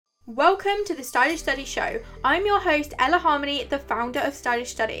Welcome to the Stylish Study Show. I'm your host, Ella Harmony, the founder of Stylish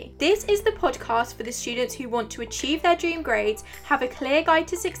Study. This is the podcast for the students who want to achieve their dream grades, have a clear guide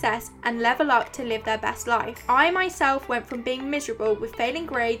to success, and level up to live their best life. I myself went from being miserable with failing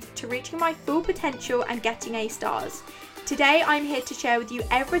grades to reaching my full potential and getting A stars. Today, I'm here to share with you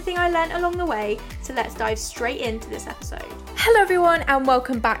everything I learned along the way, so let's dive straight into this episode. Hello everyone and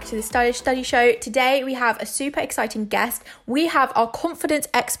welcome back to the Stylish Study Show. Today we have a super exciting guest. We have our confidence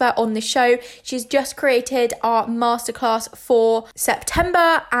expert on the show. She's just created our masterclass for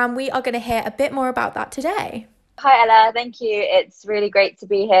September and we are going to hear a bit more about that today. Hi Ella, thank you. It's really great to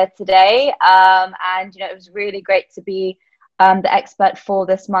be here today. And it was really great to be the expert for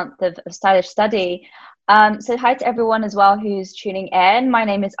this month of Stylish Study. So hi to everyone as well who's tuning in. My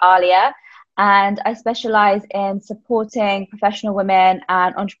name is Aliya and I specialize in supporting professional women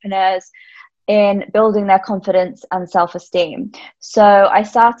and entrepreneurs in building their confidence and self-esteem. So I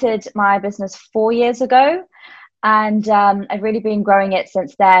started my business 4 years ago and I've really been growing it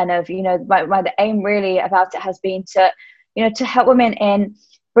since then. The aim really about it has been to help women in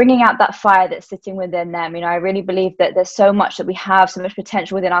bringing out that fire that's sitting within them. I really believe that there's so much that we have, so much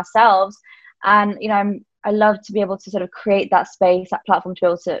potential within ourselves. And, I love to be able to sort of create that space, that platform to be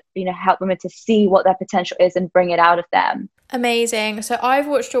able to, help women to see what their potential is and bring it out of them. Amazing. So I've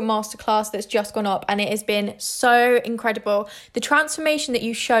watched your masterclass that's just gone up and it has been so incredible. The transformation that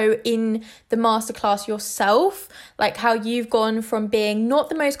you show in the masterclass yourself, like how you've gone from being not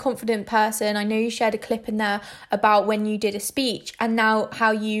the most confident person. I know you shared a clip in there about when you did a speech and now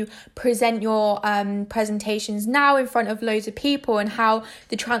how you present your presentations now in front of loads of people and how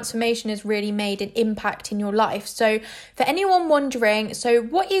the transformation has really made an impact in your life. So for anyone wondering, so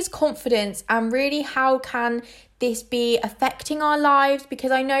what is confidence and really how can this be affecting our lives?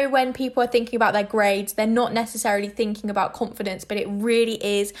 Because I know when people are thinking about their grades, they're not necessarily thinking about confidence, but it really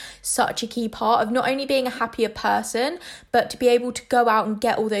is such a key part of not only being a happier person, but to be able to go out and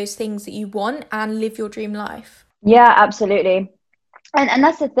get all those things that you want and live your dream life. Yeah, absolutely. And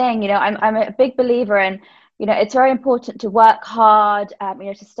that's the thing, I'm a big believer in, it's very important to work hard,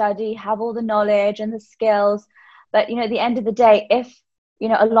 to study, have all the knowledge and the skills. But, at the end of the day, if,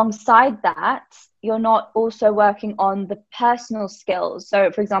 alongside that, you're not also working on the personal skills. So,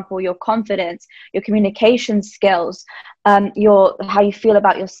 for example, your confidence, your communication skills, how you feel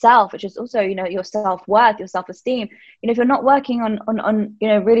about yourself, which is also, your self-worth, your self-esteem. If you're not working on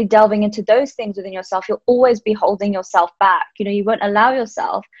really delving into those things within yourself, you'll always be holding yourself back. You won't allow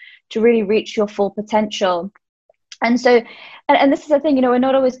yourself to really reach your full potential. And so, and this is the thing, we're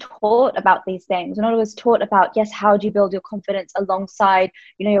not always taught about these things. We're not always taught about, yes, how do you build your confidence alongside,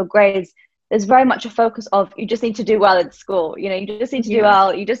 your grades? There's very much a focus of you just need to do well in school. You just need to do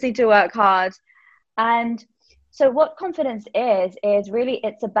well. You just need to work hard. And so what confidence is really,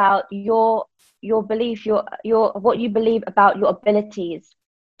 it's about your belief, your what you believe about your abilities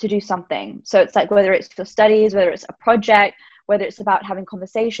to do something. So it's like whether it's your studies, whether it's a project, whether it's about having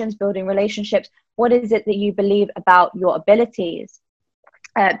conversations, building relationships, what is it that you believe about your abilities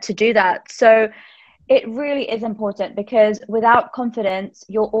to do that? So it really is important because without confidence,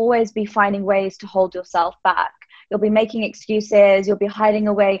 you'll always be finding ways to hold yourself back. You'll be making excuses, you'll be hiding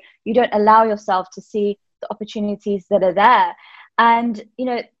away. You don't allow yourself to see the opportunities that are there. And,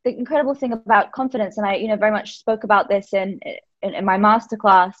 the incredible thing about confidence, and I, very much spoke about this in my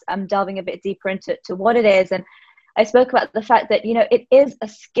masterclass, I'm delving a bit deeper into what it is. And I spoke about the fact that, it is a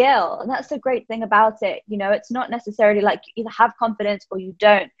skill. And that's the great thing about it. It's not necessarily like you either have confidence or you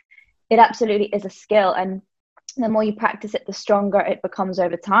don't. It absolutely is a skill. And the more you practice it, the stronger it becomes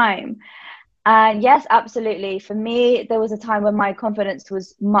over time. And yes, absolutely. For me, there was a time when my confidence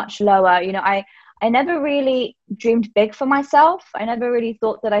was much lower. I never really dreamed big for myself. I never really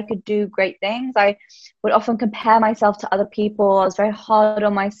thought that I could do great things. I would often compare myself to other people. I was very hard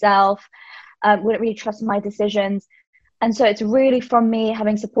on myself. Wouldn't really trust my decisions. And so it's really from me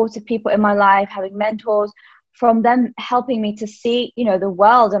having supportive people in my life, having mentors, from them helping me to see, the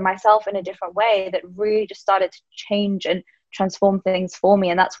world and myself in a different way that really just started to change and transform things for me.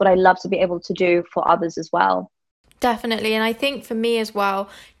 And that's what I love to be able to do for others as well. Definitely. And I think for me as well,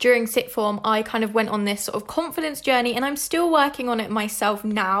 during sixth form, I kind of went on this sort of confidence journey and I'm still working on it myself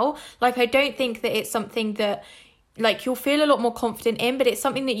now. Like, I don't think that it's something that you'll feel a lot more confident in, but it's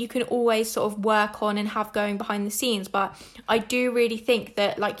something that you can always sort of work on and have going behind the scenes. But I do really think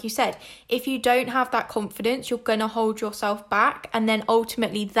that, like you said, if you don't have that confidence, you're going to hold yourself back. And then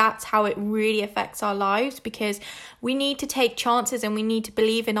ultimately that's how it really affects our lives, because we need to take chances and we need to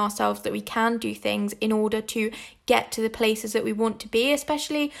believe in ourselves that we can do things in order to get to the places that we want to be,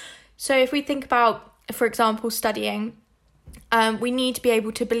 especially. So if we think about, for example, studying, We need to be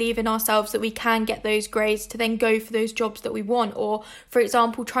able to believe in ourselves that we can get those grades to then go for those jobs that we want. Or, for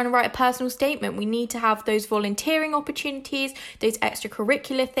example, trying to write a personal statement, we need to have those volunteering opportunities, those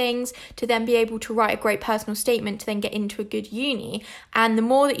extracurricular things to then be able to write a great personal statement to then get into a good uni. And the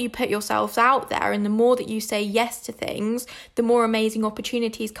more that you put yourselves out there and the more that you say yes to things, the more amazing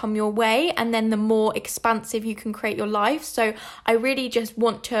opportunities come your way, and then the more expansive you can create your life. So I really just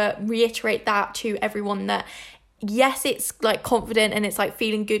want to reiterate that to everyone, that yes, it's like confident and it's like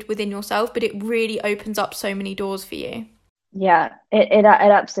feeling good within yourself, but it really opens up so many doors for you. Yeah, it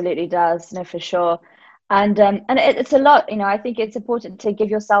absolutely does, no, for sure. And it's a lot, I think it's important to give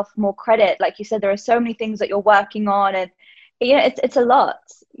yourself more credit. Like you said, there are so many things that you're working on, and it's a lot,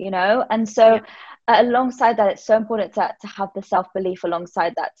 and so alongside that, it's so important to have the self-belief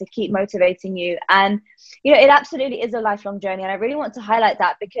alongside that, to keep motivating you. And it absolutely is a lifelong journey, and I really want to highlight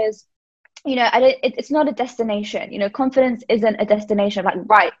that, because it's not a destination. Confidence isn't a destination, like,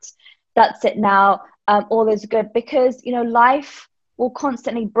 right, that's it now, all is good, because life will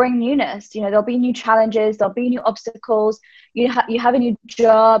constantly bring newness. There'll be new challenges, there'll be new obstacles. You have a new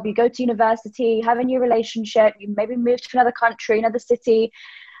job, you go to university, you have a new relationship, you maybe move to another country, another city.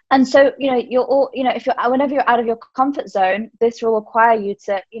 And so you're all, whenever you're out of your comfort zone, this will require you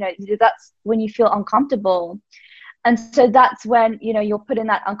to, that's when you feel uncomfortable. And so that's when, you're put in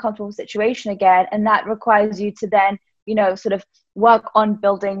that uncomfortable situation again. And that requires you to then, sort of work on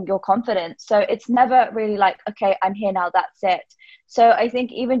building your confidence. So it's never really like, okay, I'm here now, that's it. So I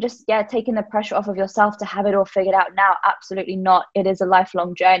think even just, taking the pressure off of yourself to have it all figured out now, absolutely not. It is a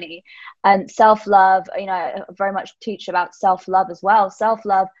lifelong journey. And self-love, I very much teach about self-love as well.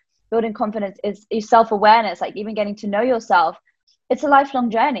 Self-love, building confidence is self-awareness, like even getting to know yourself. It's a lifelong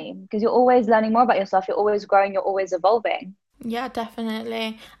journey, because you're always learning more about yourself. You're always growing. You're always evolving. Yeah,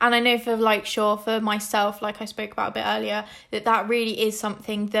 definitely. And I know for myself, like I spoke about a bit earlier, that really is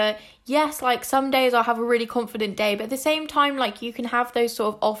something that, yes, like some days I'll have a really confident day, but at the same time, like you can have those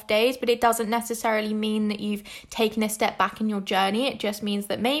sort of off days, but it doesn't necessarily mean that you've taken a step back in your journey. It just means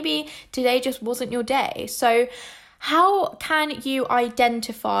that maybe today just wasn't your day. So how can you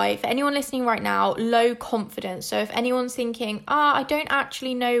identify, for anyone listening right now, low confidence? So if anyone's thinking, I don't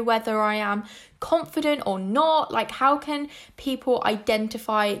actually know whether I am confident or not, like how can people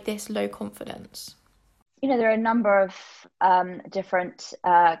identify this low confidence? There are a number of different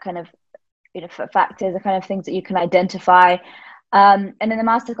kind of factors, the kind of things that you can identify. And in the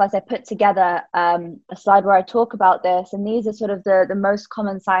masterclass, I put together a slide where I talk about this. And these are sort of the most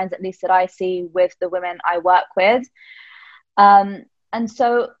common signs, at least that I see with the women I work with. And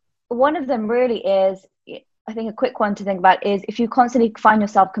so one of them really is, I think a quick one to think about is if you constantly find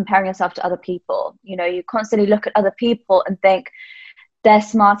yourself comparing yourself to other people. You constantly look at other people and think, they're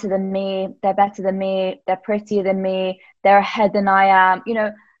smarter than me, they're better than me, they're prettier than me, they're ahead than I am.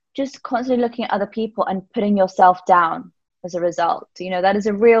 Just constantly looking at other people and putting yourself down as a result. That is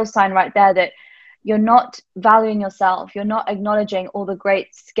a real sign right there that you're not valuing yourself. You're not acknowledging all the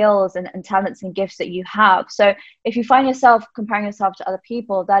great skills and talents and gifts that you have. So if you find yourself comparing yourself to other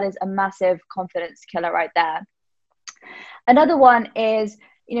people, that is a massive confidence killer right there. Another one is,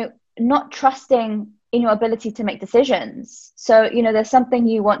 not trusting in your ability to make decisions. So, there's something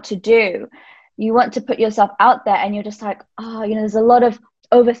you want to do. You want to put yourself out there, and you're just like, there's a lot of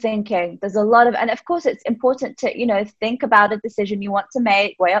overthinking. And of course it's important to, think about a decision you want to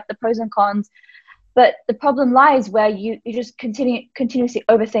make, weigh up the pros and cons. But the problem lies where you just continuously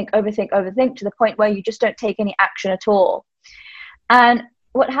overthink to the point where you just don't take any action at all. And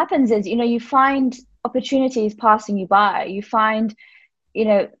what happens is, you find opportunities passing you by. You find,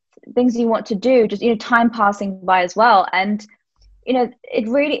 things you want to do, just, time passing by as well. And, it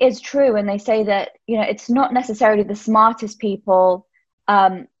really is true when they say that, it's not necessarily the smartest people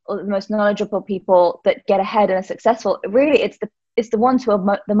or the most knowledgeable people that get ahead and are successful. Really, it's the ones who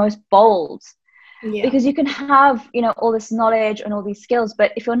are the most bold. Yeah. Because you can have, all this knowledge and all these skills,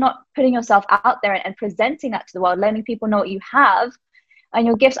 but if you're not putting yourself out there and presenting that to the world, letting people know what you have and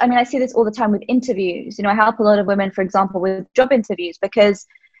your gifts. I mean, I see this all the time with interviews. I help a lot of women, for example, with job interviews, because,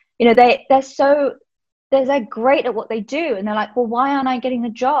 they're great at what they do. And they're like, well, why aren't I getting the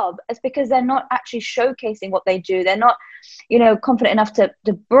job? It's because they're not actually showcasing what they do. They're not, confident enough to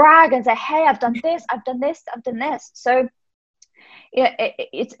brag and say, hey, I've done this, I've done this, I've done this. So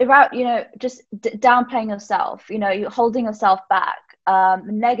it's about, just downplaying yourself, you're holding yourself back,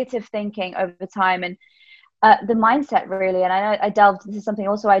 negative thinking over time, and the mindset really. And I know this is something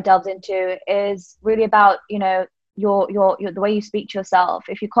also I delved into, is really about, your the way you speak to yourself.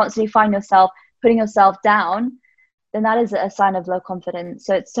 If you constantly find yourself putting yourself down, then that is a sign of low confidence.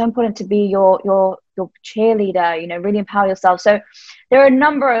 So it's so important to be your your cheerleader, you know, really empower yourself. So there are a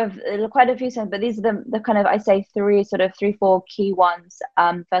number of quite a few things, but these are the kind of, I say, three, four key ones.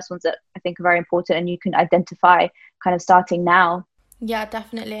 First ones that I think are very important, and you can identify kind of starting now. Yeah,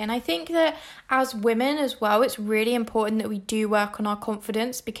 definitely. And I think that as women as well, it's really important that we do work on our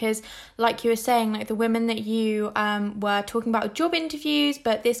confidence because, like you were saying, like the women that you were talking about job interviews,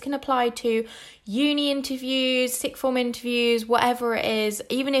 but this can apply to uni interviews, sixth form interviews, whatever it is,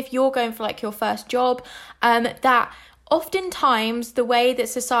 even if you're going for like your first job, that oftentimes the way that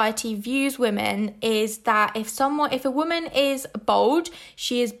society views women is that if a woman is bold,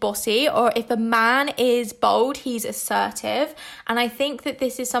 she is bossy, or if a man is bold, he's assertive. And I think that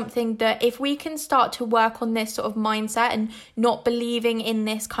this is something that if we can start to work on this sort of mindset and not believing in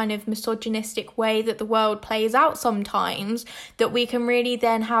this kind of misogynistic way that the world plays out sometimes, that we can really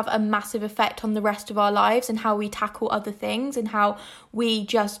then have a massive effect on the rest of our lives and how we tackle other things and how we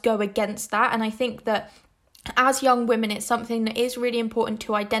just go against that. And I think that as young women, it's something that is really important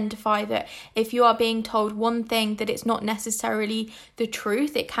to identify, that if you are being told one thing, that it's not necessarily the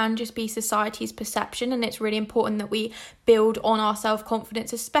truth. It can just be society's perception, and it's really important that we build on our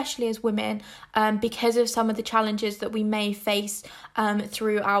self-confidence, especially as women, because of some of the challenges that we may face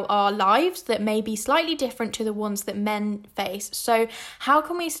throughout our lives that may be slightly different to the ones that men face. So how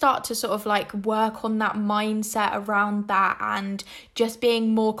can we start to sort of like work on that mindset around that and just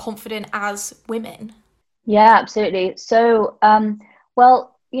being more confident as women? Yeah, absolutely. So,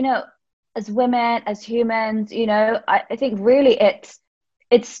 well, you know, as women, as humans, you know, I think really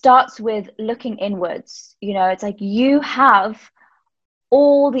it starts with looking inwards. You know, it's like you have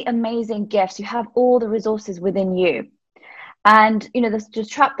all the amazing gifts, you have all the resources within you. And, you know, the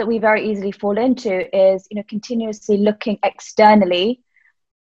trap that we very easily fall into is, you know, continuously looking externally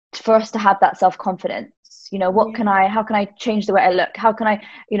for us to have that self-confidence. You know, how can I change the way I look? How can I,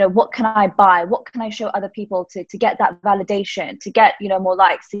 you know, what can I buy? What can I show other people to get that validation, to get, you know, more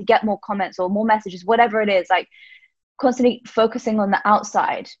likes, to get more comments or more messages, whatever it is, like constantly focusing on the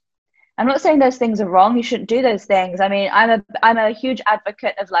outside. I'm not saying those things are wrong. You shouldn't do those things. I mean, I'm a huge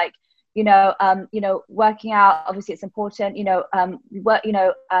advocate of like, working out. Obviously it's important,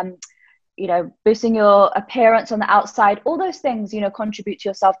 boosting your appearance on the outside, all those things, you know, contribute to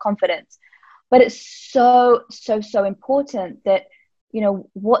your self-confidence. But it's so, so, so important that, you know,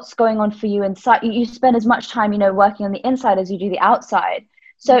 what's going on for you inside. You spend as much time, you know, working on the inside as you do the outside.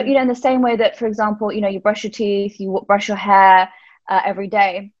 So, you know, in the same way that, for example, you know, you brush your teeth, you brush your hair every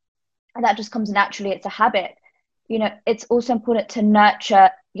day, and that just comes naturally. It's a habit. You know, it's also important to nurture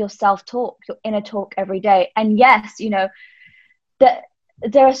your self-talk, your inner talk every day. And yes, you know, that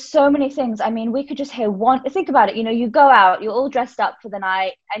there are so many things. I mean, we could just hear one. Think about it. You know, you go out, you're all dressed up for the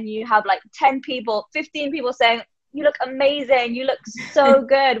night, and you have like 10 people, 15 people saying, you look amazing. You look so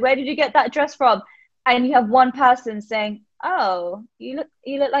good. Where did you get that dress from? And you have one person saying, oh, you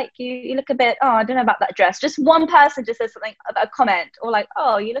look like you look a bit, oh, I don't know about that dress. Just one person just says something, a comment, or like,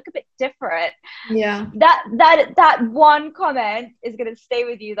 oh, you look a bit different. Yeah. That one comment is going to stay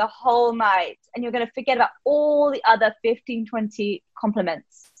with you the whole night, and you're going to forget about all the other 15, 20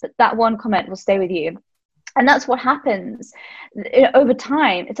 compliments. But that one comment will stay with you. And that's what happens over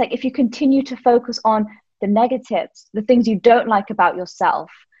time. It's like if you continue to focus on the negatives, the things you don't like about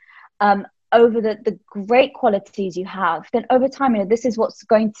yourself, over the great qualities you have, then over time, you know, this is what's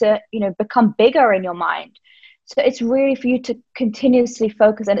going to, you know, become bigger in your mind. So it's really for you to continuously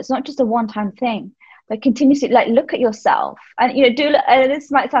focus, and it's not just a one-time thing, but continuously like look at yourself, and you know, this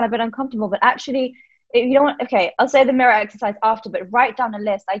might sound a bit uncomfortable, but actually, if you don't want, okay, I'll say the mirror exercise after, but write down a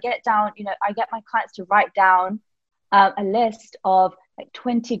list. I get my clients to write down a list of like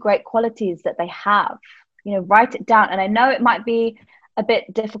 20 great qualities that they have. You know, write it down. And I know it might be a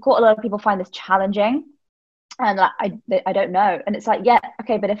bit difficult. A lot of people find this challenging, and like, I don't know. And it's like, yeah,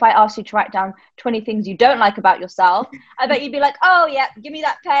 okay, but if I asked you to write down 20 things you don't like about yourself, I bet you'd be like, oh yeah, give me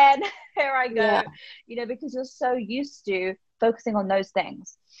that pen. Here I go. Yeah. You know, because you're so used to focusing on those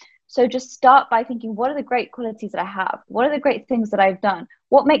things. So just start by thinking, what are the great qualities that I have? What are the great things that I've done?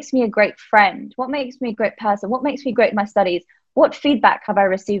 What makes me a great friend? What makes me a great person? What makes me great in my studies? What feedback have I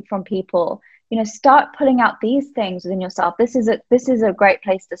received from people? You know, start pulling out these things within yourself. This is a great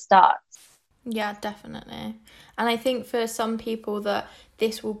place to start. Yeah, definitely. And I think for some people that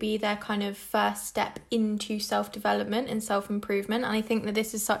this will be their kind of first step into self-development and self-improvement. And I think that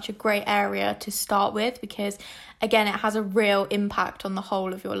this is such a great area to start with because, again, it has a real impact on the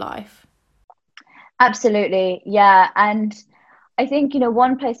whole of your life. Absolutely. Yeah. And I think, you know,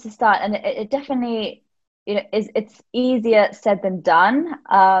 one place to start, and it definitely, you know, it's easier said than done,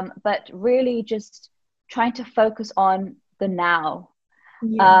 but really just trying to focus on the now.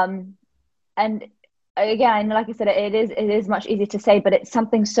 Yeah. And again, like I said, it is much easier to say, but it's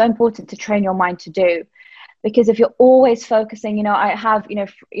something so important to train your mind to do. Because if you're always focusing, I have,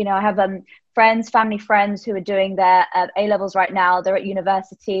 I have family friends who are doing their A levels right now. They're at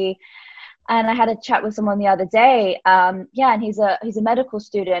university, and I had a chat with someone the other day. Yeah, and he's a medical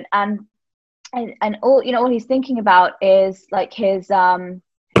student, and all he's thinking about is like his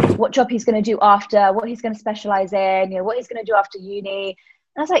what job he's going to do after, what he's going to specialize in, what he's going to do after uni.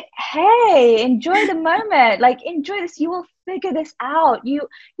 And I was like, hey, enjoy the moment, like enjoy this. You will figure this out. You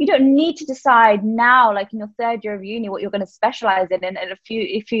don't need to decide now, like in your third year of uni, what you're going to specialize in, and a few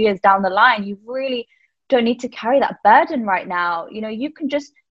years down the line. You really don't need to carry that burden right now. You can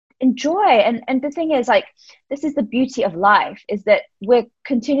just enjoy. And the thing is, like, this is the beauty of life, is that we're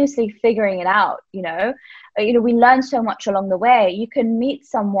continuously figuring it out. We learn so much along the way. You can meet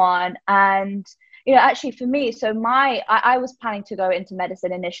someone, and actually for me, so I was planning to go into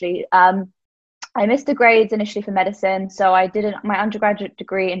medicine initially. I missed the grades initially for medicine, so I did my undergraduate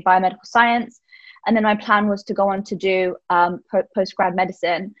degree in biomedical science, and then my plan was to go on to do postgrad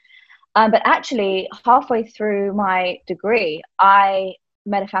medicine. But actually, halfway through my degree, I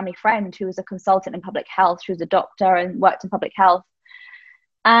met a family friend who was a consultant in public health. She was a doctor and worked in public health.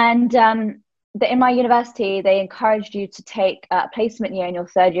 And in my university, they encouraged you to take a placement year in your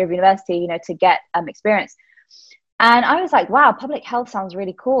third year of university, to get experience. And I was like, wow, public health sounds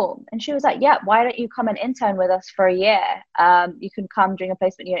really cool. And she was like, yeah, why don't you come and intern with us for a year? You can come during a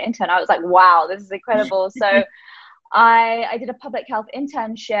placement year and intern. I was like, wow, this is incredible. So I did a public health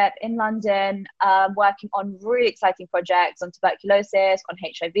internship in London, working on really exciting projects on tuberculosis, on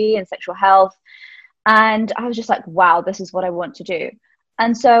HIV and sexual health. And I was just like, wow, this is what I want to do.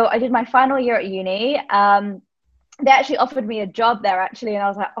 And so I did my final year at uni. They actually offered me a job there, actually. And I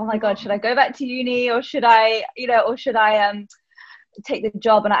was like, oh my God, should I go back to uni, or should I take the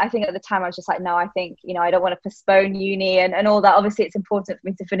job? And I think at the time I was just like, no, I think, I don't want to postpone uni and all that. Obviously, it's important for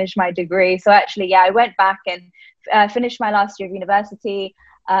me to finish my degree. So actually, yeah, I went back and finished my last year of university.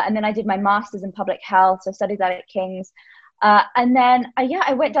 And then I did my master's in public health. So I studied that at King's. And then,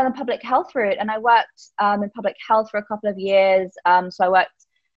 I went down the public health route, and I worked in public health for a couple of years. So I worked,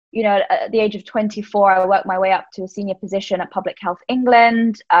 at the age of 24, I worked my way up to a senior position at Public Health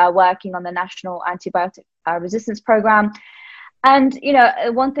England, working on the National Antibiotic Resistance Program. And,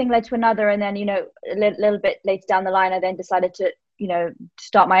 one thing led to another. And then, a little bit later down the line, I then decided to,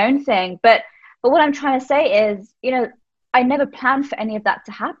 start my own thing. But what I'm trying to say is, I never planned for any of that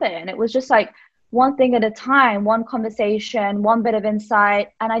to happen. It was just like one thing at a time, one conversation, one bit of insight,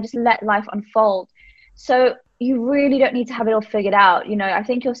 and I just let life unfold. So you really don't need to have it all figured out. I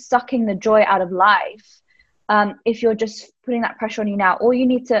think you're sucking the joy out of life if you're just putting that pressure on you now. All you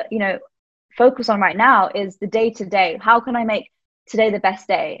need to, focus on right now is the day to day. How can I make today the best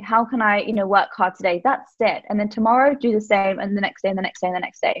day? How can I, work hard today? That's it. And then tomorrow do the same, and the next day, and the next day, and the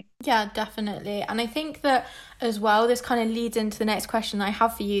next day. Yeah, definitely. And I think that as well, this kind of leads into the next question I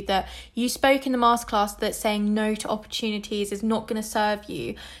have for you, that you spoke in the masterclass that saying no to opportunities is not going to serve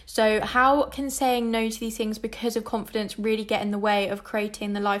you. So how can saying no to these things because of confidence really get in the way of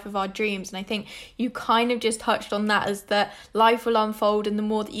creating the life of our dreams? And I think you kind of just touched on that, as that life will unfold, and the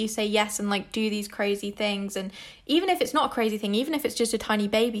more that you say yes and like do these crazy things, and even if it's not a crazy thing, even if it's just a tiny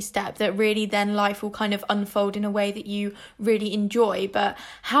baby step, that really then life will kind of unfold in a way that you really enjoy. But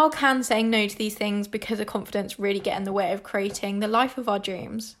how can saying no to these things because of confidence really get in the way of creating the life of our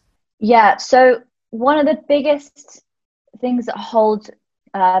dreams? Yeah, so one of the biggest things that hold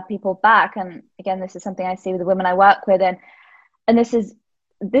people back, and again, this is something I see with the women I work with, and this,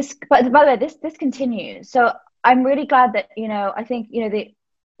 but by the way, this continues. So I'm really glad that, I think,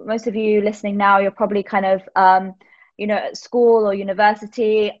 most of you listening now, you're probably kind of, at school or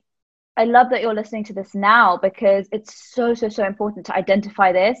university. I love that you're listening to this now, because it's so important to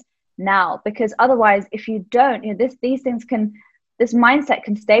identify this now, because otherwise, if you don't, this mindset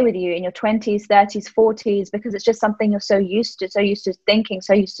can stay with you in your 20s, 30s, 40s, because it's just something you're so used to thinking,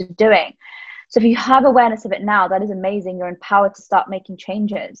 so used to doing. So if you have awareness of it now, that is amazing. You're empowered to start making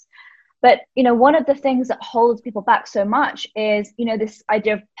changes. But, one of the things that holds people back so much is, this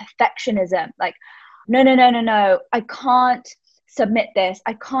idea of perfectionism. Like, no, I can't submit this.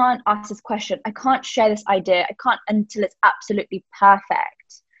 I can't ask this question. I can't share this idea. I can't until it's absolutely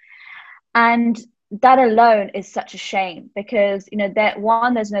perfect. And that alone is such a shame, because, that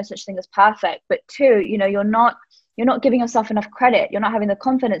one, there's no such thing as perfect. But two, you're not giving yourself enough credit. You're not having the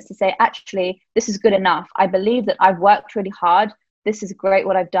confidence to say, actually, this is good enough. I believe that I've worked really hard. This is great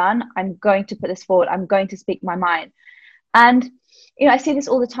what I've done. I'm going to put this forward. I'm going to speak my mind. And, I see this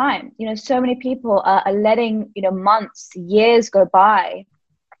all the time. So many people are letting, months, years go by,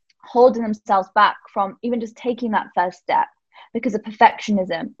 holding themselves back from even just taking that first step because of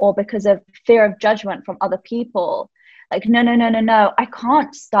perfectionism or because of fear of judgment from other people. Like, no, I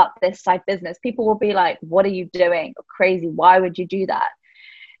can't start this side business. People will be like, what are you doing? Crazy. Why would you do that?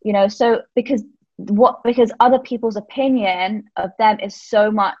 So because other people's opinion of them is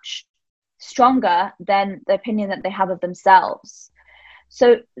so much stronger than the opinion that they have of themselves.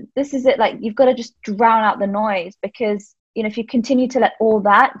 So this is it. Like, you've got to just drown out the noise, because if you continue to let all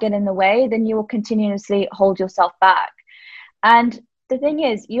that get in the way, then you will continuously hold yourself back. And the thing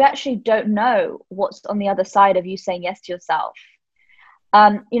is, you actually don't know what's on the other side of you saying yes to yourself.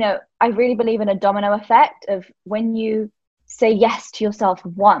 I really believe in a domino effect of when you say yes to yourself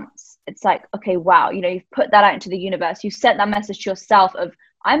once, it's like, okay, wow, you've put that out into the universe. You sent that message to yourself of,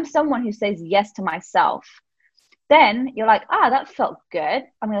 I'm someone who says yes to myself. Then you're like, that felt good.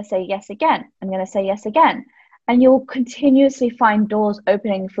 I'm going to say yes again. I'm going to say yes again. And you'll continuously find doors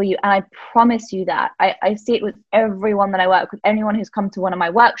opening for you. And I promise you that. I see it with everyone that I work with, anyone who's come to one of my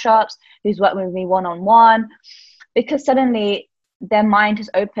workshops, who's worked with me one-on-one, because suddenly their mind has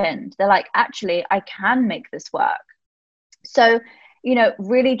opened. They're like, actually, I can make this work. So,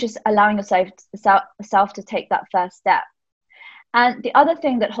 really just allowing yourself to take that first step. And the other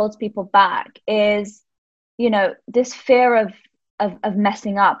thing that holds people back is, this fear of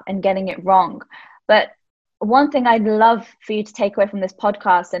messing up and getting it wrong. But one thing I'd love for you to take away from this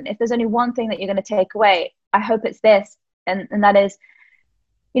podcast, and if there's only one thing that you're going to take away, I hope it's this, and that is,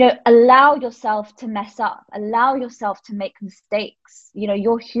 allow yourself to mess up, allow yourself to make mistakes.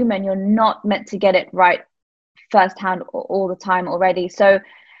 You're human. You're not meant to get it right firsthand all the time already. So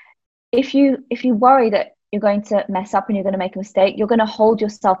if you worry that you're going to mess up and you're going to make a mistake, you're going to hold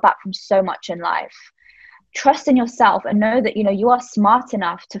yourself back from so much in life. Trust in yourself and know that you are smart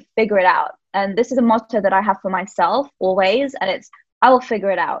enough to figure it out. And this is a motto that I have for myself always, and it's, I will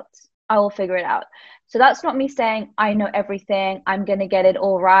figure it out. I will figure it out. So that's not me saying I know everything, I'm going to get it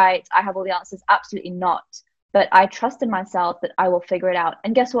all right, I have all the answers. Absolutely not. But I trust in myself that I will figure it out.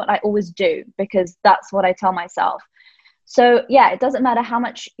 And guess what? I always do, because that's what I tell myself. So yeah, it doesn't matter how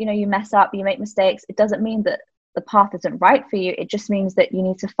much, you mess up, you make mistakes. It doesn't mean that the path isn't right for you. It just means that you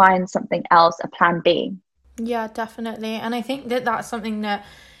need to find something else, a plan B. Yeah, definitely. And I think that that's something that,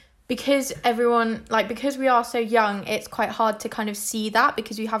 because we are so young, it's quite hard to kind of see that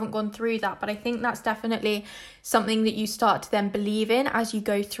because we haven't gone through that. But I think that's definitely something that you start to then believe in as you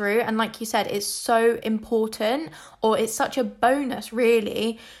go through. And like you said, it's so important, or it's such a bonus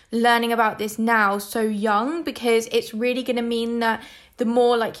really, learning about this now so young, because it's really going to mean that the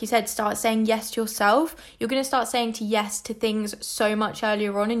more, like you said, start saying yes to yourself, you're going to start saying yes to things so much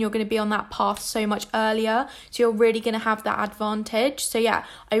earlier on, and you're going to be on that path so much earlier. So you're really going to have that advantage. So yeah,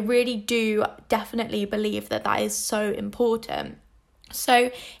 I really do definitely believe that is so important.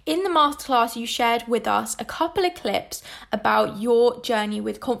 So in the masterclass, you shared with us a couple of clips about your journey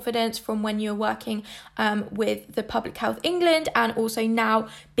with confidence from when you were working with the Public Health England, and also now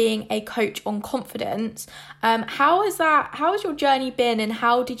being a coach on confidence. How has your journey been, and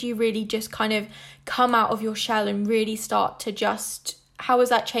how did you really just kind of come out of your shell and really start to how has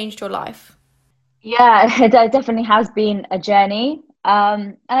that changed your life? Yeah, it definitely has been a journey.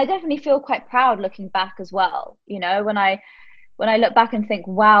 And I definitely feel quite proud looking back as well. When I look back and think,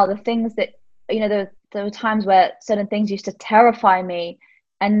 wow, the things that, there were times where certain things used to terrify me.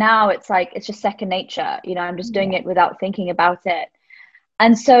 And now it's like, it's just second nature. I'm just doing it without thinking about it.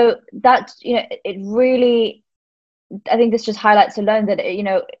 And so that, it really, I think this just highlights alone that,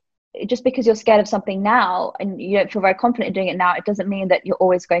 just because you're scared of something now and you don't feel very confident in doing it now, it doesn't mean that you're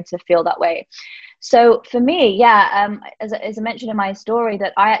always going to feel that way. So for me, as I mentioned in my story,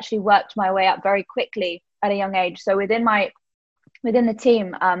 that I actually worked my way up very quickly at a young age. So within the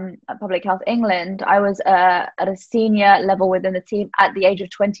team at Public Health England, I was at a senior level within the team at the age of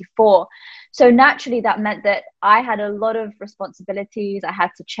 24. So naturally, that meant that I had a lot of responsibilities. I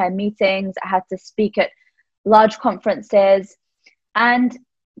had to chair meetings. I had to speak at large conferences. And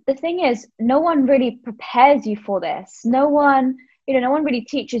the thing is, no one really prepares you for this. No one really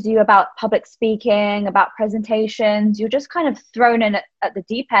teaches you about public speaking, about presentations. You're just kind of thrown in at the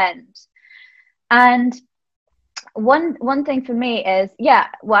deep end. And one thing for me is,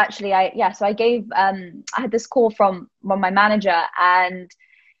 so I gave, I had this call from my manager, and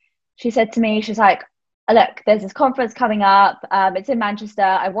she said to me, she's like, look, there's this conference coming up. It's in Manchester.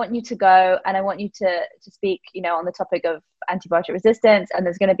 I want you to go, and I want you to speak, on the topic of antibiotic resistance. And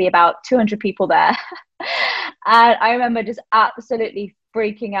there's going to be about 200 people there. And I remember just absolutely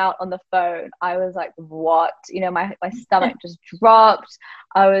freaking out on the phone. I was like, what? My stomach just dropped.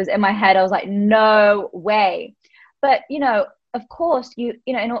 I was in my head. I was like, no way. But, of course,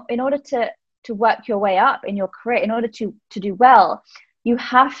 in order to work your way up in your career, in order to do well, you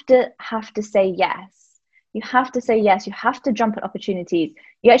have to say yes. You have to say yes. You have to jump at opportunities.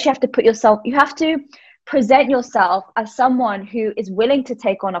 You actually have to you have to present yourself as someone who is willing to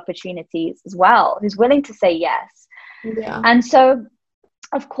take on opportunities as well, who's willing to say yes. Yeah. And so,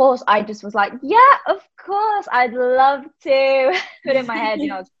 of course, I just was like, yeah, of course, I'd love to. Put in my head,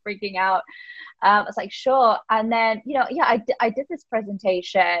 I was freaking out. I was like, sure. And then, I did this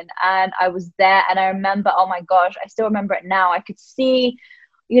presentation and I was there, and I remember, oh my gosh, I still remember it now. I could see,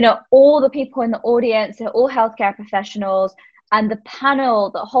 all the people in the audience, they're all healthcare professionals, and the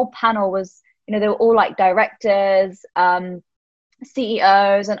whole panel was, they were all like directors,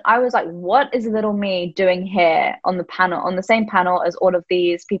 CEOs, and I was like, what is little me doing here on the same panel as all of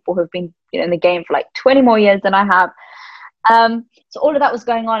these people who've been in the game for like 20 more years than I have. So all of that was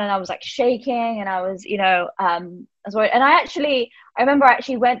going on, and I was like shaking, and I was, I was worried. And I remember I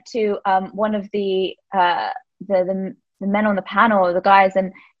actually went to one of the men on the panel, the guys,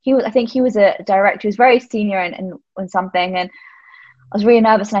 and I think he was a director. He was very senior and something, and I was really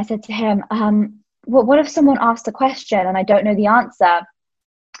nervous. And I said to him, what if someone asked a question and I don't know the answer?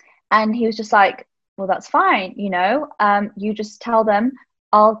 And he was just like, well, that's fine. You just tell them,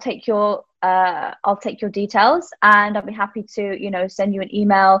 I'll take your details, and I'll be happy to, send you an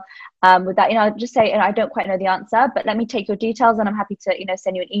email with that. Just say, I don't quite know the answer, but let me take your details, and I'm happy to,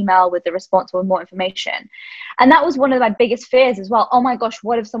 send you an email with the response or more information. And that was one of my biggest fears as well. Oh my gosh,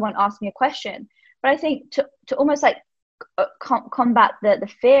 what if someone asked me a question? But I think to almost like combat the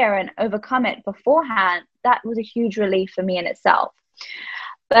fear and overcome it beforehand, that was a huge relief for me in itself.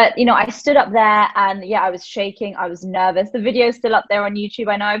 But I stood up there, and I was shaking, I was nervous. The video's still up there on YouTube.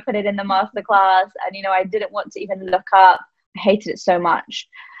 I know I put it in the masterclass, and I didn't want to even look up. I hated it so much.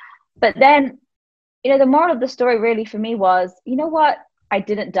 But then the moral of the story really for me was, what, I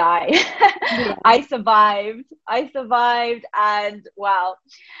didn't die. Yeah. I survived, and wow.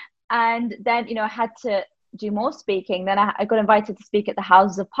 And then I had to do more speaking. Then I got invited to speak at the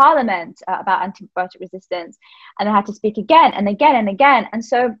Houses of Parliament about antibiotic resistance, and I had to speak again and again and again. And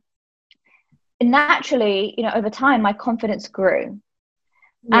so naturally, over time, my confidence grew.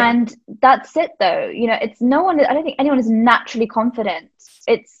 Yeah. And that's it, though. It's no one. I don't think anyone is naturally confident.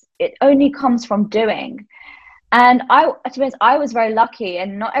 It only comes from doing. And to be honest, I was very lucky,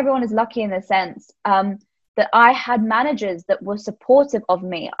 and not everyone is lucky in the sense that I had managers that were supportive of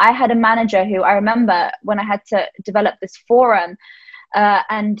me. I had a manager who, I remember when I had to develop this forum,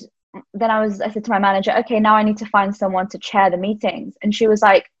 and then I said to my manager, okay, now I need to find someone to chair the meetings. And she was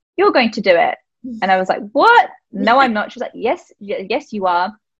like, you're going to do it. And I was like, what? No, I'm not. She was like, yes, you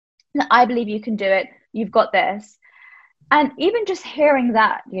are. I believe you can do it. You've got this. And even just hearing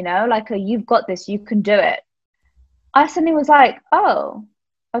that, like, you've got this, you can do it. I suddenly was like, oh,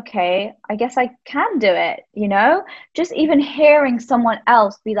 okay, I guess I can do it, just even hearing someone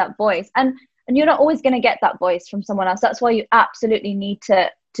else be that voice. And you're not always going to get that voice from someone else. That's why you absolutely need to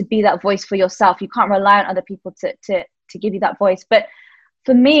be that voice for yourself. You can't rely on other people to give you that voice. But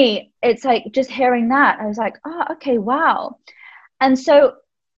for me, it's like just hearing that, I was like, oh, okay, wow. And so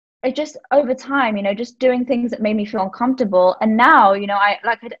it just over time, just doing things that made me feel uncomfortable. And now,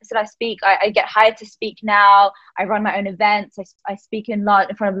 I speak, I get hired to speak now. I run my own events. I speak in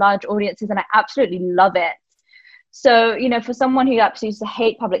front of large audiences, and I absolutely love it. So, for someone who absolutely used to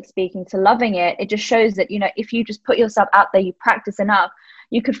hate public speaking to loving it, it just shows that, if you just put yourself out there, you practice enough,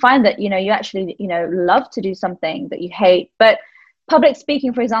 you could find that, you actually, love to do something that you hate. But public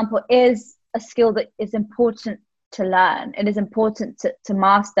speaking, for example, is a skill that is important to learn. It is important to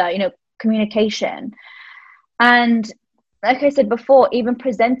master, communication. And like I said before, even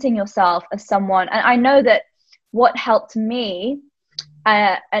presenting yourself as someone, and I know that what helped me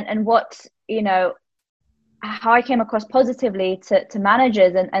and what, how I came across positively to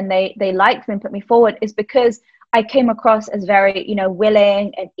managers, and they liked me and put me forward, is because I came across as very,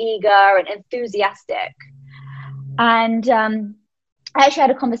 willing and eager and enthusiastic. And I actually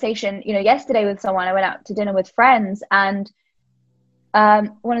had a conversation, yesterday with someone. I went out to dinner with friends, and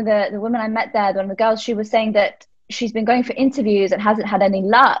one of the women I met there, one of the girls, she was saying that she's been going for interviews and hasn't had any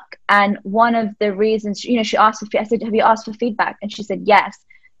luck. And one of the reasons, she asked I said, have you asked for feedback? And she said, yes.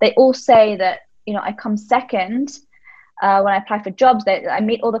 They all say that, I come second when I apply for jobs. That I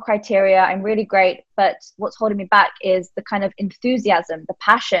meet all the criteria. I'm really great. But what's holding me back is the kind of enthusiasm, the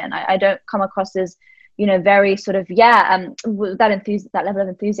passion. I don't come across as, very sort of, that level of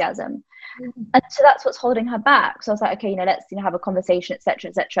enthusiasm. Mm-hmm. And so that's what's holding her back. So I was like, okay, let's, have a conversation, et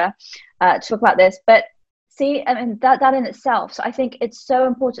cetera, to talk about this. But see, I mean, that in itself. So I think it's so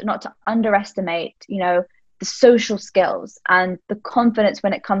important not to underestimate, the social skills and the confidence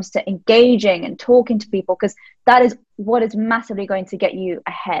when it comes to engaging and talking to people, because that is what is massively going to get you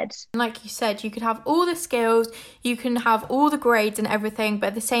ahead. Like you said, you could have all the skills, you can have all the grades and everything, but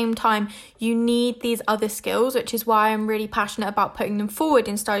at the same time, you need these other skills, which is why I'm really passionate about putting them forward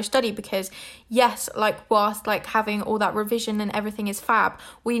in Stylish Study, because yes, like whilst like having all that revision and everything is fab,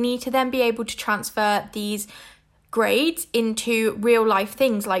 we need to then be able to transfer these grades into real life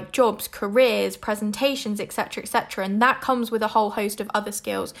things like jobs, careers, presentations, etc., etc., and that comes with a whole host of other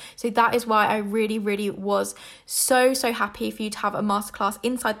skills. So that is why I really was so happy for you to have a masterclass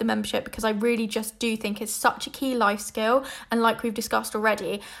inside the membership, because I really just do think it's such a key life skill, and like we've discussed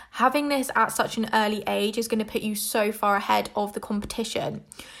already, having this at such an early age is going to put you so far ahead of the competition.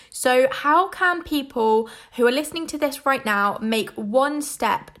 So how can people who are listening to this right now make one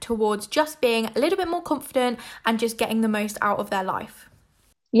step towards just being a little bit more confident and just getting the most out of their life?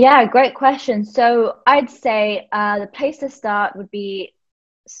 Yeah, great question. So I'd say the place to start would be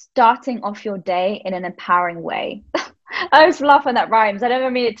starting off your day in an empowering way. I always laugh when that rhymes. I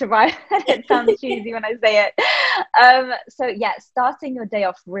never mean it to rhyme. It sounds cheesy when I say it. So yeah, starting your day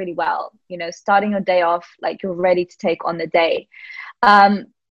off really well, starting your day off like you're ready to take on the day.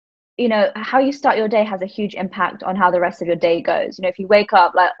 How you start your day has a huge impact on how the rest of your day goes. If you wake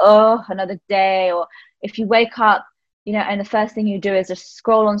up like, oh, another day, or if you wake up, and the first thing you do is just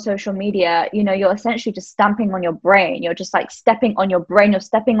scroll on social media, you're essentially just stamping on your brain. You're just like stepping on your brain. You're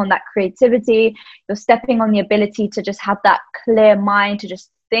stepping on that creativity. You're stepping on the ability to just have that clear mind, to just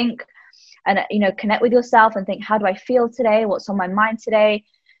think and, connect with yourself and think, how do I feel today? What's on my mind today?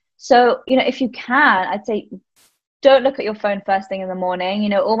 So, if you can, I'd say, don't look at your phone first thing in the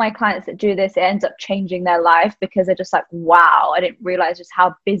morning. All my clients that do this, it ends up changing their life, because they're just like, wow, I didn't realize just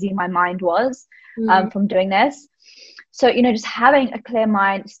how busy my mind was from doing this. So, just having a clear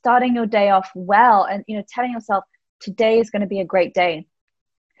mind, starting your day off well, and, telling yourself today is going to be a great day.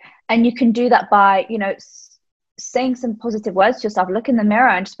 And you can do that by, saying some positive words to yourself. Look in the mirror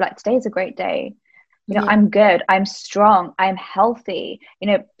and just be like, today is a great day. I'm good, I'm strong, I'm healthy,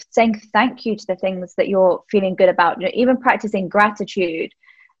 saying thank you to the things that you're feeling good about. Even practicing gratitude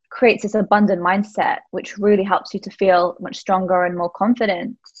creates this abundant mindset, which really helps you to feel much stronger and more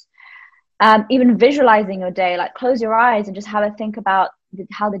confident. Even visualizing your day, like close your eyes and just have a think about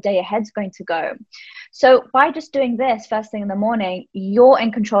how the day ahead's going to go. So by just doing this first thing in the morning, you're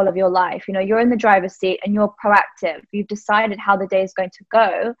in control of your life. You're in the driver's seat and you're proactive. You've decided how the day is going to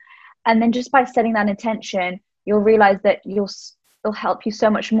go. And then just by setting that intention, you'll realize that it'll help you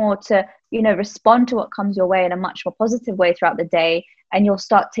so much more to, respond to what comes your way in a much more positive way throughout the day. And you'll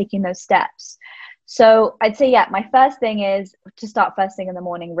start taking those steps. So I'd say, yeah, my first thing is to start first thing in the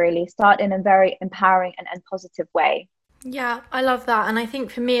morning, really start in a very empowering and positive way. Yeah, I love that. And I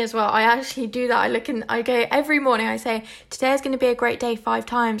think for me as well, I actually do that. I go every morning, I say, today is going to be a great day 5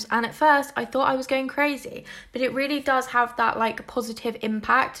 times. And at first I thought I was going crazy, but it really does have that like positive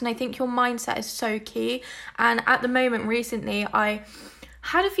impact. And I think your mindset is so key. And at the moment recently, I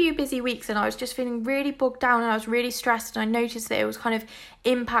had a few busy weeks and I was just feeling really bogged down and I was really stressed, and I noticed that it was kind of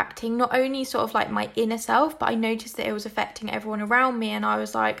impacting not only sort of like my inner self, but I noticed that it was affecting everyone around me. And I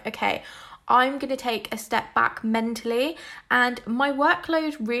was like, okay, I'm going to take a step back mentally, and my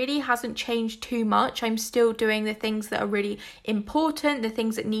workload really hasn't changed too much. I'm still doing the things that are really important, the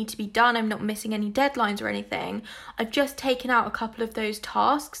things that need to be done. I'm not missing any deadlines or anything. I've just taken out a couple of those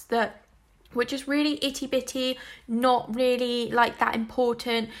tasks that were just really itty bitty, not really like that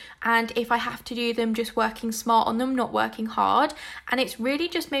important, and if I have to do them, just working smart on them, not working hard. And it's really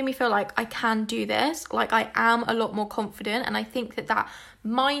just made me feel like I can do this, like I am a lot more confident. And I think that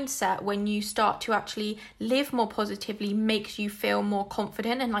mindset, when you start to actually live more positively, makes you feel more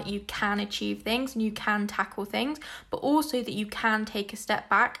confident and like you can achieve things and you can tackle things, but also that you can take a step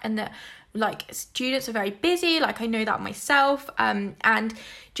back, and that like students are very busy, like I know that myself, and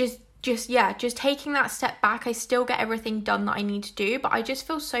just taking that step back, I still get everything done that I need to do, but I just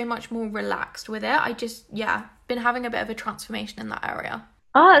feel so much more relaxed with it. Been having a bit of a transformation in that area.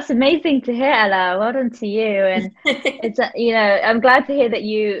 Oh, it's amazing to hear, Ella. Well done to you. And it's, I'm glad to hear that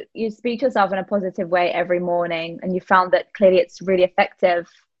you speak to yourself in a positive way every morning, and you found that clearly it's really effective.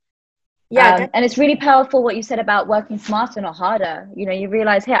 Yeah. And it's really powerful what you said about working smarter, not harder. You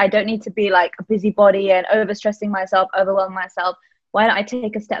realize, hey, I don't need to be like a busybody and overstressing myself, overwhelming myself. Why don't I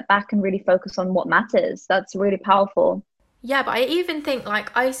take a step back and really focus on what matters? That's really powerful. Yeah, but I even think like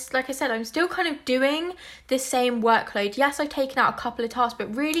I said, I'm still kind of doing the same workload. Yes, I've taken out a couple of tasks,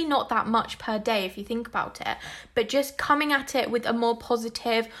 but really not that much per day if you think about it. But just coming at it with a more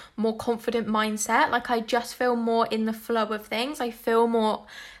positive, more confident mindset. Like I just feel more in the flow of things. I feel more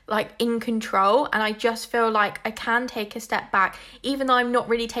like in control, and I just feel like I can take a step back. Even though I'm not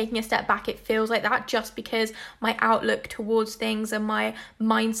really taking a step back, it feels like that, just because my outlook towards things and my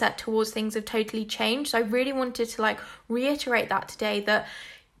mindset towards things have totally changed. So I really wanted to like reiterate that today, that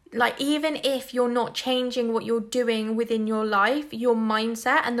like even if you're not changing what you're doing within your life, your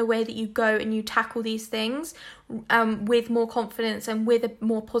mindset and the way that you go and you tackle these things with more confidence and with a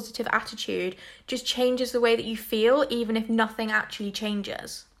more positive attitude just changes the way that you feel, even if nothing actually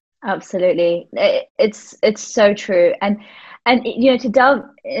changes. Absolutely. It's so true. And you know, to delve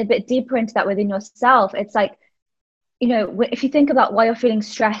a bit deeper into that within yourself, it's like, you know, if you think about why you're feeling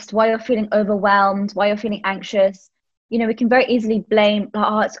stressed, why you're feeling overwhelmed, why you're feeling anxious, you know, we can very easily blame,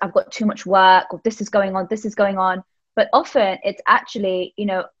 oh, I've got too much work, or this is going on, this is going on. But often it's actually, you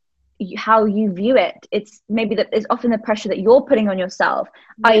know, how you view it. It's maybe that it's often the pressure that you're putting on yourself,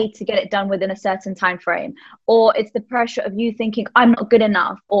 i.e. to get it done within a certain time frame, or it's the pressure of you thinking I'm not good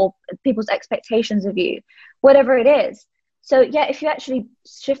enough, or people's expectations of you, whatever it is. So yeah, if you actually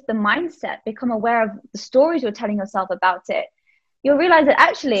shift the mindset, become aware of the stories you're telling yourself about it, you'll realize that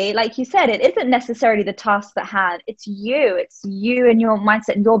actually, like you said, it isn't necessarily the task at hand. It's you and your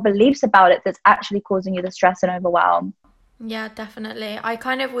mindset and your beliefs about it that's actually causing you the stress and overwhelm. Yeah, definitely. I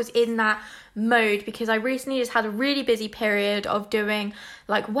kind of was in that mode because I recently just had a really busy period of doing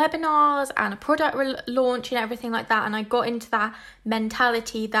like webinars and a product launch and everything like that. And I got into that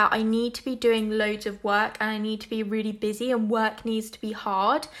mentality that I need to be doing loads of work and I need to be really busy and work needs to be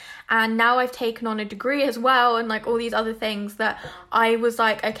hard. And now I've taken on a degree as well and like all these other things, that I was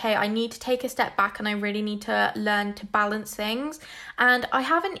like, okay, I need to take a step back and I really need to learn to balance things. And I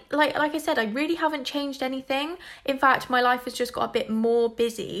haven't, like I said, I really haven't changed anything. In fact, my life has just got a bit more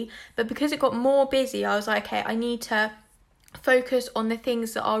busy. But because it got more busy, I was like, okay, I need to focus on the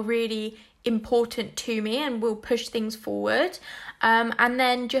things that are really important to me and will push things forward. And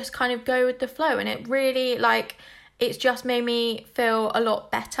then just kind of go with the flow. And it really it's just made me feel a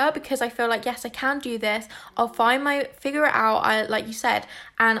lot better, because I feel like, yes, I can do this. I'll figure it out, like you said,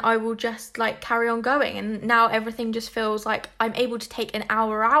 and I will just like carry on going. And now everything just feels like I'm able to take an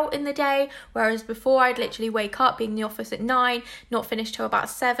hour out in the day, whereas before I'd literally wake up, be in the office at 9, not finish till about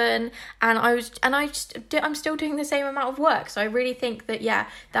 7, and I'm still doing the same amount of work. So I really think that, yeah,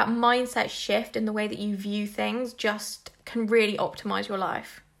 that mindset shift and the way that you view things just can really optimize your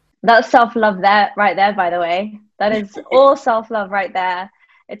life. That's self-love there, right there, by the way. That is all self-love right there.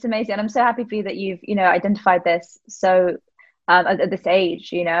 It's amazing. And I'm so happy for you that you've, you know, identified this so at this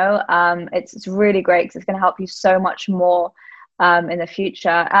age, you know. It's really great because it's going to help you so much more in the future.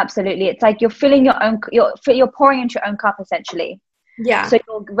 Absolutely. It's like you're filling you're pouring into your own cup, essentially. Yeah. So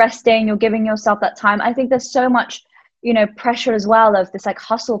you're resting, you're giving yourself that time. I think there's so much, you know, pressure as well of this like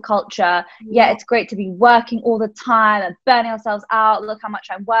hustle culture. Yeah, it's great to be working all the time and burning ourselves out. Look how much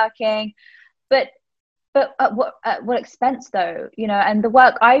I'm working. But at what expense though? You know, and the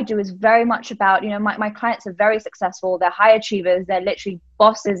work I do is very much about, you know, my clients are very successful. They're high achievers. They're literally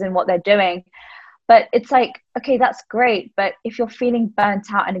bosses in what they're doing. But it's like, okay, that's great. But if you're feeling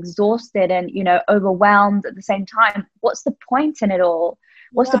burnt out and exhausted and, you know, overwhelmed at the same time, what's the point in it all?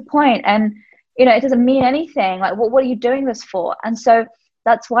 What's the point? And you know, it doesn't mean anything. Like, what are you doing this for? And so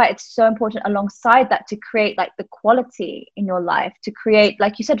that's why it's so important alongside that to create like the quality in your life, to create,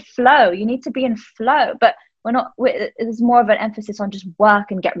 like you said, flow. You need to be in flow, but there's more of an emphasis on just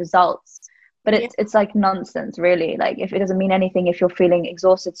work and get results. But it's like nonsense, really. Like if it doesn't mean anything if you're feeling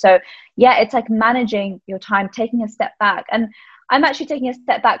exhausted. So yeah, it's like managing your time, taking a step back. And I'm actually taking a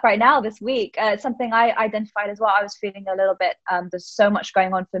step back right now this week. It's something I identified as well. I was feeling a little bit, there's so much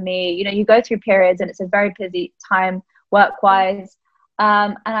going on for me. You know, you go through periods and it's a very busy time work-wise.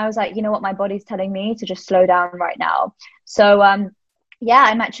 And I was like, you know what, my body's telling me to just slow down right now. So yeah,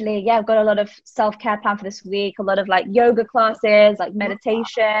 I've got a lot of self-care plan for this week, a lot of like yoga classes, like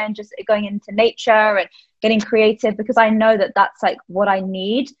meditation, just going into nature and getting creative, because I know that that's like what I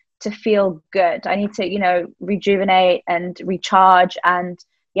need to feel good. I need to, you know, rejuvenate and recharge, and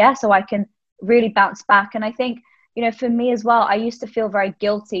yeah, so I can really bounce back. And I think, you know, for me as well, I used to feel very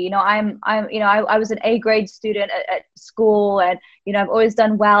guilty. You know, I was an A grade student at school, and, you know, I've always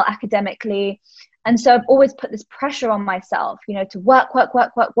done well academically. And so I've always put this pressure on myself, you know, to work.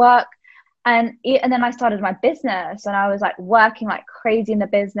 And then I started my business, and I was like working like crazy in the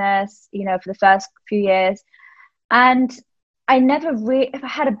business, you know, for the first few years. And I never if I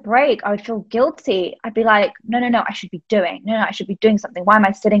had a break, I would feel guilty. I'd be like, no, I should be doing something. Why am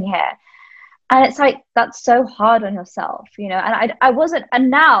I sitting here? And it's like, that's so hard on yourself, you know. And I wasn't, and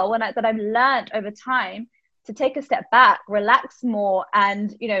now that I've learned over time to take a step back, relax more,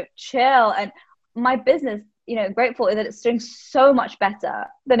 and, you know, chill. And my business, grateful that it's doing so much better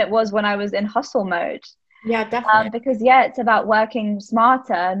than it was when I was in hustle mode. Yeah, definitely. Because it's about working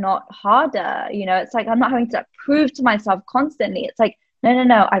smarter, not harder. It's like I'm not having to prove to myself constantly. It's like,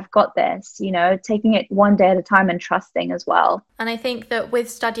 no, I've got this, taking it one day at a time and trusting as well. And I think that with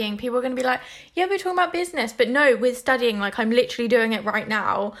studying, people are going to be like, yeah, we're talking about business. But no, with studying, like I'm literally doing it right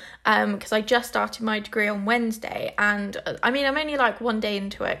now because I just started my degree on Wednesday. And I mean, I'm only like one day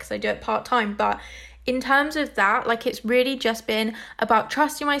into it because I do it part-time. But in terms of that, like it's really just been about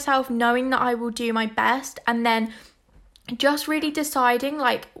trusting myself, knowing that I will do my best, and then just really deciding,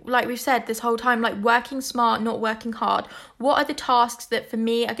 like we've said this whole time, like working smart, not working hard. What are the tasks that for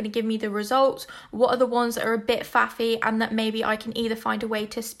me are going to give me the results? What are the ones that are a bit faffy and that maybe I can either find a way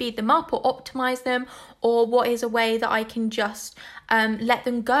to speed them up or optimize them, or what is a way that I can just let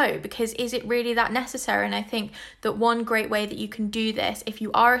them go? Because is it really that necessary? And I think that one great way that you can do this, if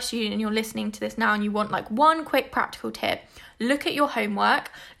you are a student and you're listening to this now and you want like one quick practical tip, look at your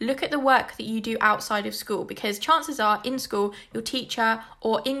homework, look at the work that you do outside of school, because chances are in school, your teacher,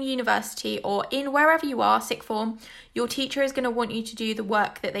 or in university, or in wherever you are, sixth form, your teacher is going to want you to do the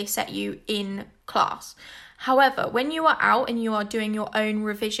work that they set you in class. However, when you are out and you are doing your own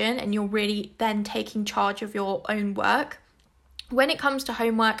revision and you're really then taking charge of your own work, when it comes to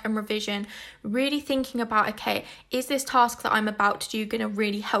homework and revision, really thinking about, okay, is this task that I'm about to do going to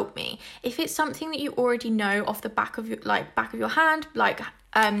really help me? If it's something that you already know off the back of your hand,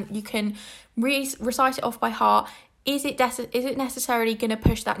 you can recite it off by heart, is it necessarily going to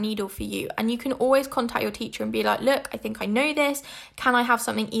push that needle for you? And you can always contact your teacher and be like, look, I think I know this. Can I have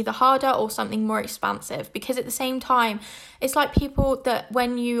something either harder or something more expansive? Because at the same time, it's like people that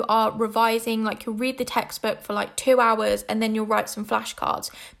when you are revising, like you'll read the textbook for like 2 hours and then you'll write some flashcards.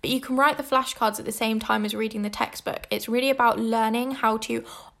 But you can write the flashcards at the same time as reading the textbook. It's really about learning how to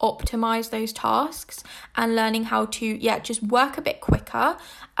optimize those tasks and learning how to just work a bit quicker,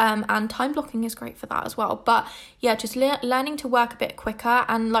 and time blocking is great for that as well. But just learning to work a bit quicker,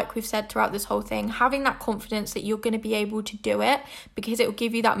 and like we've said throughout this whole thing, having that confidence that you're going to be able to do it, because it will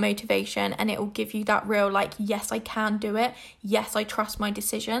give you that motivation and it will give you that real like, yes, I can do it, yes, I trust my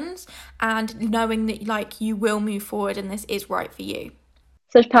decisions, and knowing that like you will move forward and this is right for you.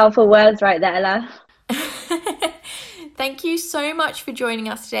 Such powerful words right there, Ella. Thank you so much for joining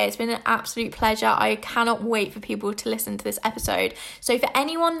us today. It's been an absolute pleasure. I cannot wait for people to listen to this episode. So for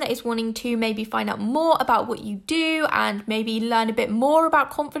anyone that is wanting to maybe find out more about what you do and maybe learn a bit more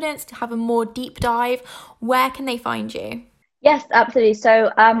about confidence, to have a more deep dive, where can they find you? Yes, absolutely.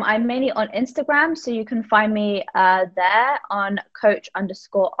 So I'm mainly on Instagram, so you can find me there on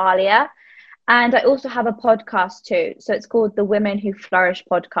coach_Aliya. And I also have a podcast too. So it's called the Women Who Flourish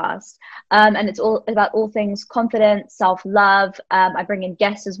podcast. And it's all about all things confidence, self-love. I bring in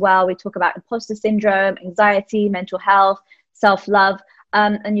guests as well. We talk about imposter syndrome, anxiety, mental health, self-love.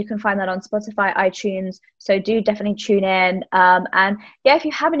 And you can find that on Spotify, iTunes. So do definitely tune in. And if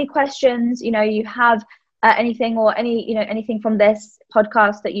you have any questions, you have anything or anything from this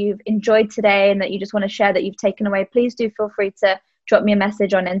podcast that you've enjoyed today and that you just want to share that you've taken away, please do feel free to drop me a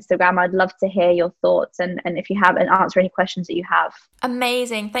message on Instagram. I'd love to hear your thoughts and if you have, and answer any questions that you have.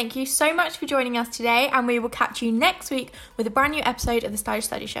 Amazing. Thank you so much for joining us today, and we will catch you next week with a brand new episode of the Stylish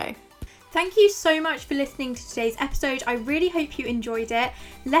Study Show. Thank you so much for listening to today's episode. I really hope you enjoyed it.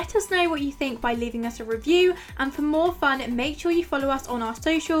 Let us know what you think by leaving us a review, and for more fun, make sure you follow us on our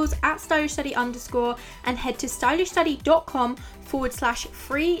socials at stylishstudy_, and head to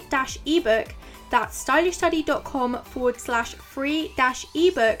stylishstudy.com/free-ebook. That's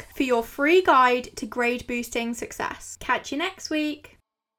stylishstudy.com/free-ebook for your free guide to grade boosting success. Catch you next week.